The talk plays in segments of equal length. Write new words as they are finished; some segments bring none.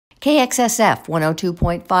KXSF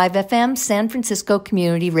 102.5 FM San Francisco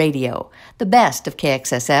Community Radio. The best of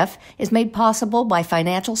KXSF is made possible by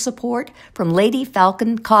financial support from Lady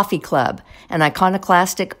Falcon Coffee Club, an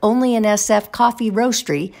iconoclastic only in SF coffee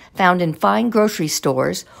roastery found in fine grocery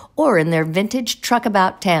stores or in their vintage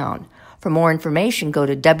truckabout town. For more information, go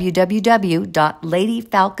to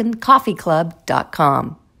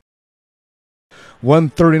www.ladyfalconcoffeeclub.com.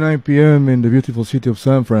 1:39 p.m. in the beautiful city of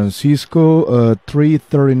San Francisco,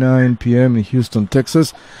 3:39 p.m. in Houston,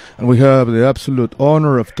 Texas, and we have the absolute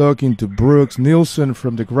honor of talking to Brooks Nielsen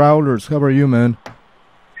from the Growlers. How are you, man?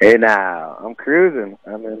 Hey now, I'm cruising.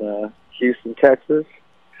 I'm in Houston, Texas.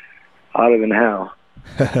 Hotter than hell.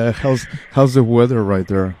 How's the weather right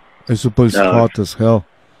there? I suppose it's hot as hell.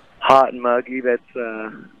 Hot and muggy. That's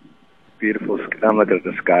beautiful. I'm looking at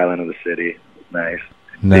the skyline of the city. Nice.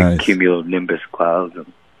 Big cumulonimbus clouds and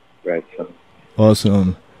bright sun.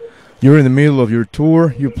 Awesome. You're in the middle of your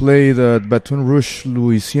tour. You played at Baton Rouge,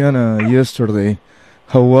 Louisiana yesterday.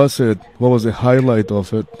 How was it? What was the highlight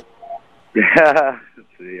of it? Yeah.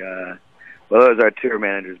 Well, it was our tour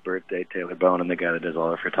manager's birthday, Taylor Bowen, the guy that does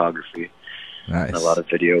all our photography. Nice. And a lot of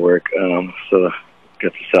video work. So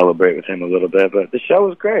got to celebrate with him a little bit. But the show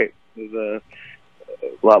was great. It was a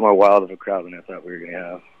lot more wild of a crowd than I thought we were going to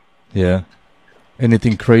have. Yeah.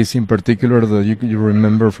 Anything crazy in particular that you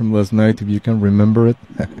remember from last night, if you can remember it?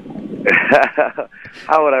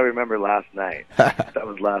 How would I remember last night? That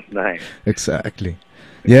was last night. Exactly.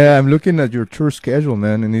 Yeah, I'm looking at your tour schedule,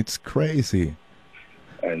 man, and it's crazy.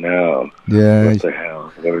 I know. Yeah. What the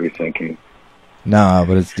hell? What are you thinking? Nah,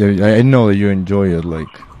 but I know that you enjoy it,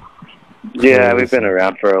 like. Yeah, we've been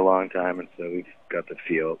around for a long time, and so we've got the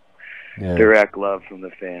feel. Yeah. Direct love from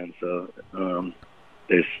the fans, so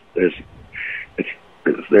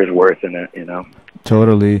there's worth in it, you know.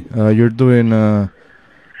 Totally. You're doing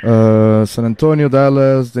San Antonio,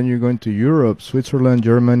 Dallas, then you're going to Europe, Switzerland,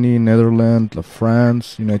 Germany, Netherlands,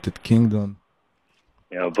 France, United Kingdom.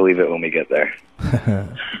 Believe it when we get there.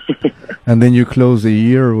 And then you close the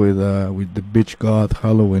year with the Beach God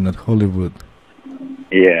Halloween at Hollywood.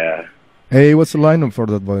 Yeah. Hey, what's the lineup for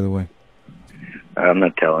that, by the way? I'm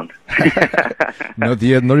not telling. Not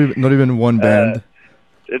yet. Not even one band.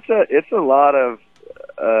 It's a lot of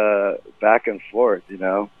back and forth, It's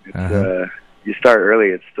you start early,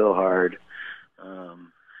 it's still hard. I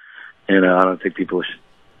don't think people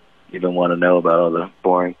even want to know about all the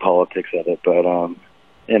boring politics of it, but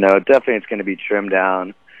definitely it's going to be trimmed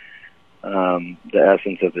down. The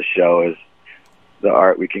essence of the show is the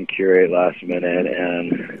art we can curate last minute,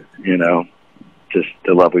 and just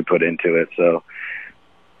the love we put into it. So.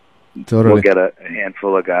 Totally. We'll get a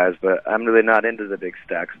handful of guys, but I'm really not into the big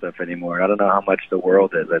stack stuff anymore. I don't know how much the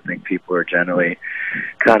world is. I think people are generally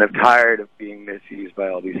kind of tired of being misused by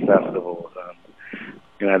all these festivals.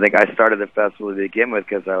 I think I started the festival to begin with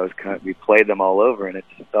because we played them all over, and it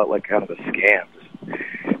just felt like kind of a scam. Just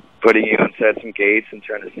putting you inside some gates and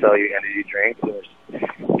trying to sell you energy drinks. There's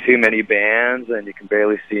too many bands, and you can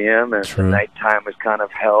barely see them. And the nighttime was kind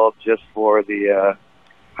of held just for the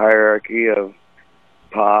hierarchy of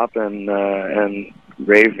pop and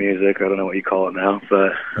rave music. I don't know what you call it now,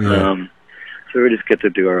 but so we just get to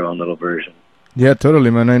do our own little version. Yeah,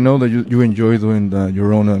 totally, man. I know that you enjoy doing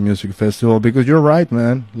your own music festival, because you're right,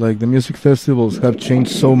 man. Like, the music festivals have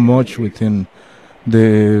changed so much within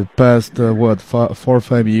the past 4 or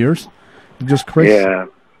 5 years. It's just crazy.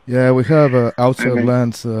 Yeah, we have Outside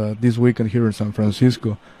Lands this weekend here in San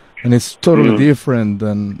Francisco, and it's totally different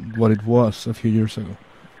than what it was a few years ago.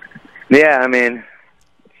 Yeah,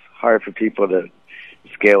 hard for people to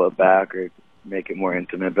scale it back or make it more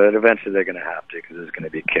intimate, but eventually they're going to have to, because there's going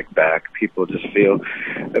to be kickback. People just feel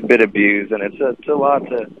a bit abused, and it's a lot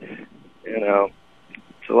to,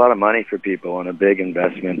 it's a lot of money for people and a big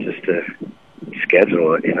investment just to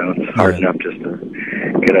schedule it. It's hard enough just to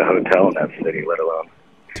get a hotel in that city, let alone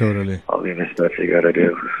all the other stuff you got to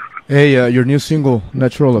do. Hey, your new single,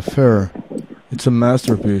 Natural Affair, it's a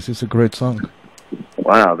masterpiece. It's a great song.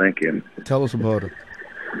 Wow, thank you. Tell us about it.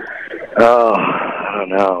 Oh, I don't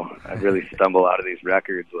know. I really stumble out of these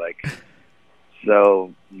records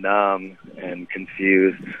so numb and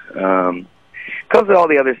confused. Because of all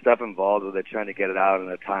the other stuff involved with it, trying to get it out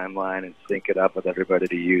in a timeline and sync it up with everybody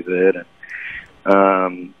to use it.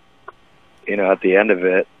 And, at the end of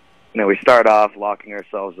it, we start off locking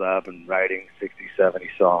ourselves up and writing 60, 70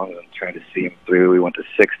 songs and trying to see them through. We went to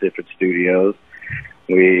 6 different studios.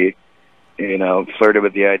 We flirted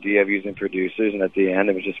with the idea of using producers, and at the end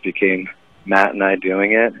it just became Matt and I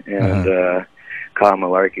doing it, and Kyle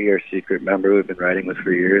Malarkey, our secret member we've been writing with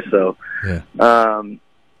for years. So I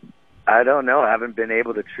don't know. I haven't been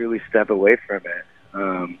able to truly step away from it.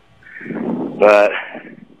 but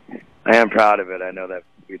I am proud of it. I know that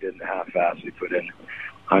we didn't half-ass. We put in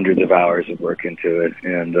hundreds of hours of work into it,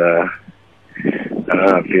 and I don't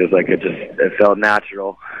know, it feels like it felt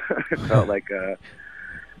natural. It felt like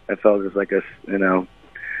just like a,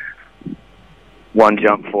 one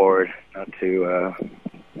jump forward, not to,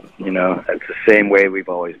 it's the same way we've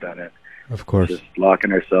always done it. Of course. Just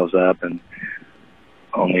locking ourselves up and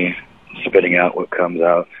only spitting out what comes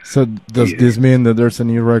out. So does this mean that there's a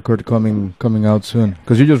new record coming out soon?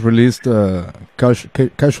 Because you just released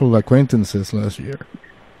Casual Acquaintances last year.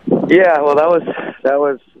 Yeah, well, that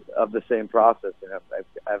was of the same process.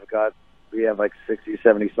 We have like 60,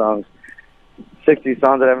 70 songs. 60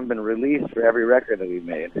 songs that haven't been released for every record that we've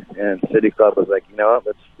made. And City Club was like, you know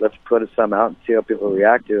what, let's put some out and see how people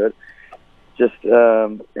react to it. Just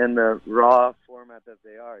in the raw format that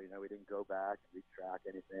they are. We didn't go back, retrack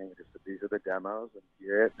anything. Just these are the demos, and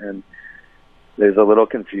hear it. And there's a little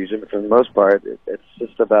confusion, but for the most part, it's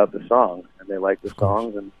just about the song. And they like the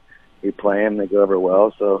songs, and we play them. They go over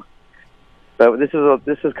well. So, but this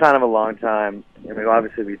is kind of a long time.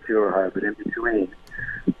 Obviously we tour hard, but in between,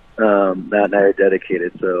 Matt and I are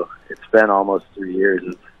dedicated. So it's been almost 3 years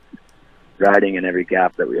of riding in every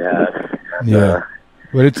gap that we had. And, yeah.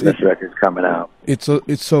 But this record's coming out. It's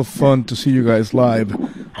so fun to see you guys live.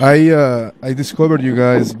 I discovered you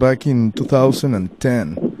guys back in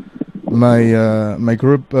 2010. My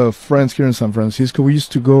group of friends here in San Francisco, we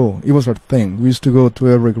used to go. It was our thing. We used to go to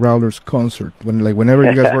every Growlers concert. Whenever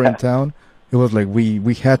you guys were in town, it was like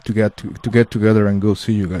we had to get together and go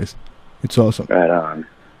see you guys. It's awesome. Right on.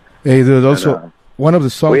 Hey, dude. Also, one of the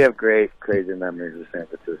songs. We have great, crazy memories of San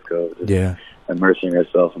Francisco. Just immersing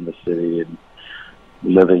ourselves in the city and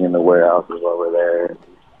living in the warehouses while we're there,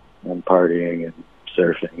 and partying and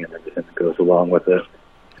surfing and everything that goes along with it.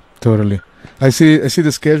 Totally. I see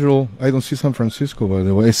the schedule. I don't see San Francisco, by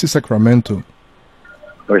the way. I see Sacramento.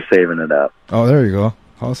 We're saving it up. Oh, there you go.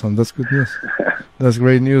 Awesome. That's good news. That's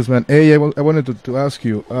great news, man. Hey, I wanted to ask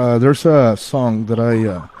you, there's a song that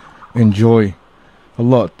I enjoy a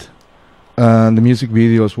lot, and the music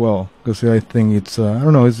video as well, because I think it's, I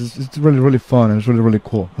don't know, it's really, really fun, and it's really, really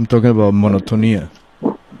cool. I'm talking about Monotonia.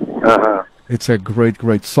 Uh-huh. It's a great,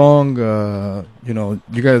 great song.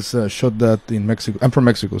 You guys shot that in Mexico. I'm from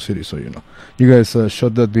Mexico City, so you know. You guys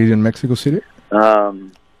shot that video in Mexico City?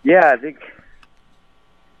 Yeah, I think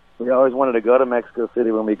we always wanted to go to Mexico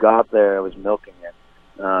City. When we got there, I was milking it.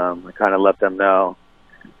 I kind of let them know,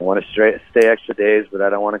 I want to stay extra days, but I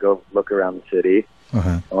don't want to go look around the city.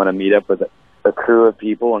 Uh-huh. I want to meet up with a crew of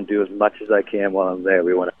people and do as much as I can while I'm there.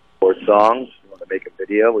 We want to record songs. We want to make a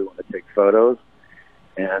video. We want to take photos.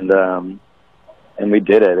 And we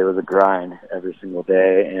did it. It was a grind every single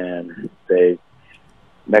day. And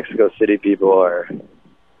Mexico City people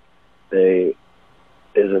there's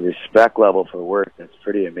a respect level for work that's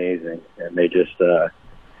pretty amazing. And they just,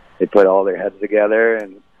 they put all their heads together.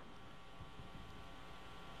 And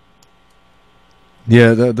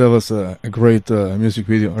yeah, that was a great music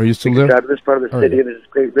video. Are you still there? This part of the city, there's this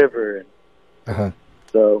great river. And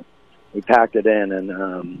so we packed it in,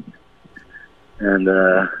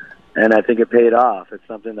 and I think it paid off. It's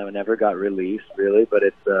something that never got released, really, but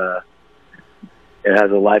it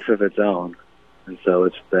has a life of its own, and so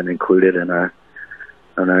it's been included in our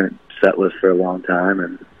set list for a long time.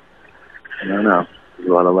 And I don't know, there's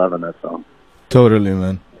a lot of love in that song. Totally,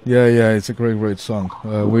 man. Yeah, it's a great, great song.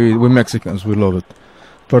 We Mexicans, we love it,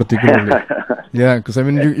 particularly. Yeah, because I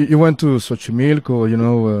mean, you went to Xochimilco,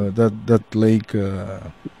 that lake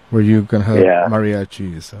where you can have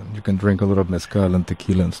mariachis and you can drink a lot of mezcal and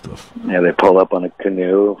tequila and stuff. Yeah, they pull up on a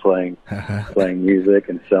canoe playing music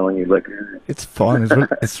and selling you liquor. It's fun.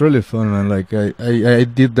 It's really fun, man. Like I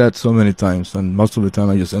did that so many times, and most of the time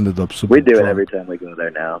I just ended up super. We do drunk. it every time we go there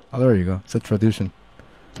now. Oh, there you go. It's a tradition.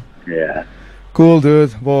 Yeah. Cool,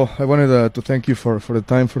 dude. Well, I wanted to thank you for the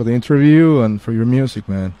time for the interview and for your music,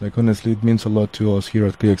 man. Like, honestly, it means a lot to us here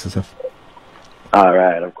at KXSF. All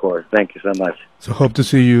right, of course. Thank you so much. So hope to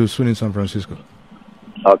see you soon in San Francisco.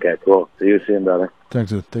 Okay, cool. See you soon, brother.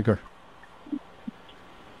 Thanks, dude. Take care.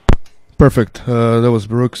 Perfect. That was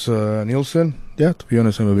Brooks Nielsen. Yeah, to be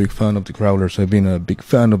honest, I'm a big fan of the Growlers. I've been a big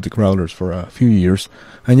fan of the Growlers for a few years.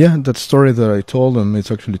 And yeah, that story that I told them, it's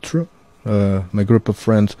actually true. My group of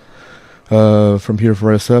friends from here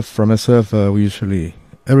from SF, we usually,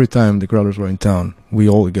 every time the Growlers were in town, we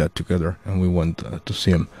all got together and we went to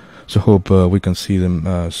see them. So hope we can see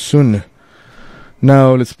them soon.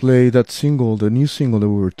 Now let's play that single, the new single that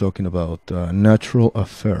we were talking about, Natural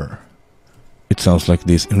Affair. It sounds like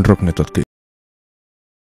this in Rocknet.k.